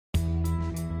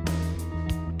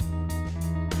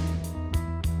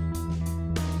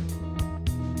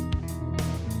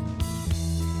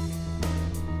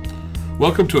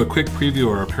Welcome to a quick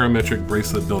preview of our Parametric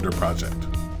Bracelet Builder project.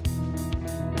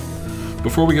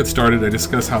 Before we get started, I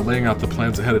discuss how laying out the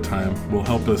plans ahead of time will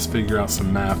help us figure out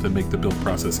some math and make the build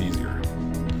process easier.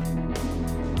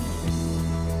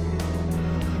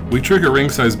 We trick a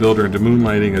ring size builder into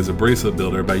moonlighting as a bracelet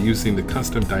builder by using the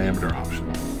custom diameter option.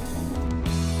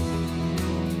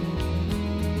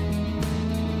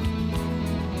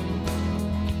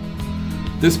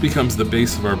 This becomes the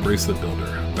base of our bracelet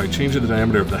builder. By changing the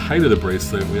diameter of the height of the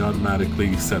bracelet, we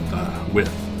automatically set the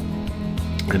width.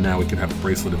 And now we can have a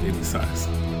bracelet of any size.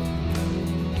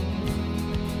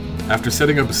 After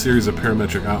setting up a series of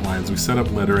parametric outlines, we set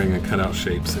up lettering and cut out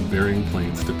shapes in varying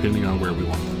planes depending on where we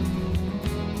want them.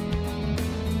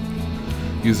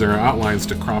 Using our outlines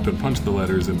to crop and punch the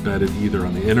letters embedded either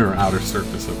on the inner or outer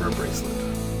surface of our bracelet.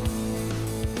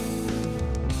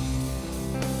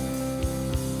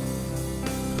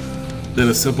 Then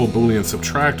a simple Boolean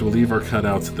subtract will leave our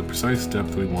cutouts at the precise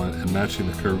depth we want and matching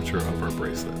the curvature of our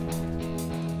bracelet.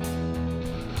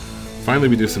 Finally,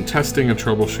 we do some testing and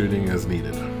troubleshooting as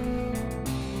needed.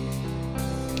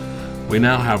 We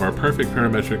now have our perfect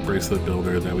parametric bracelet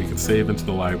builder that we can save into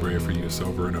the library for use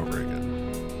over and over again.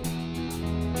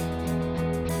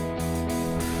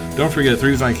 Don't forget,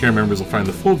 3Design Care members will find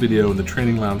the full video in the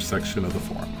Training Lounge section of the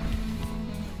forum.